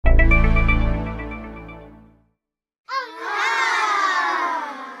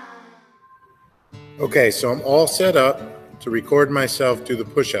Okay, so I'm all set up to record myself do the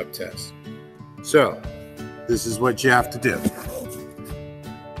push-up test. So, this is what you have to do.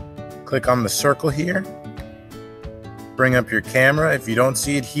 Click on the circle here. Bring up your camera. If you don't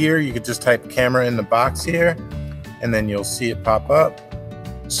see it here, you could just type camera in the box here, and then you'll see it pop up.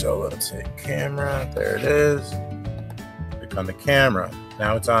 So let's say camera, there it is. Click on the camera.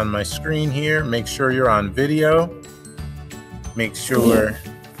 Now it's on my screen here. Make sure you're on video. Make sure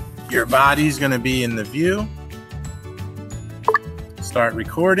your body's gonna be in the view. Start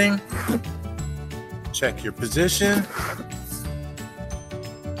recording. Check your position.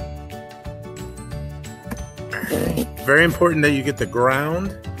 Very important that you get the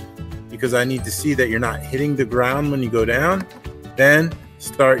ground, because I need to see that you're not hitting the ground when you go down. Then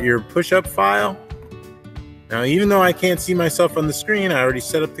start your push-up file. Now, even though I can't see myself on the screen, I already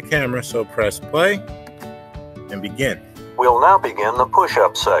set up the camera, so press play and begin. We'll now begin the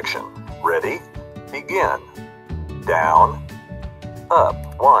push-up section. Ready? Begin. Down, up,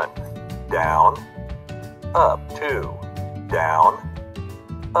 1, down, up, 2,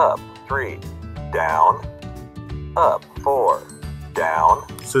 down, up, 3, down, up, 4, down.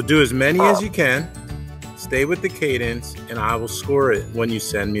 So do as many as you can. Stay with the cadence, and I will score it when you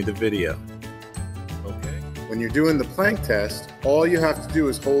send me the video. Okay? When you're doing the plank test, all you have to do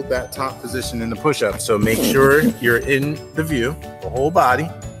is hold that top position in the push-up. So make sure you're in the view, the whole body,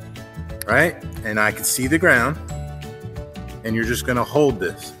 right? And I can see the ground. And you're just gonna hold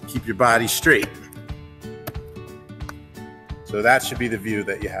this. Keep your body straight. So that should be the view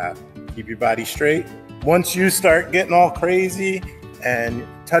that you have. Keep your body straight. Once you start getting all crazy and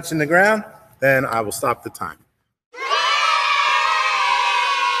touching the ground, then I will stop the time.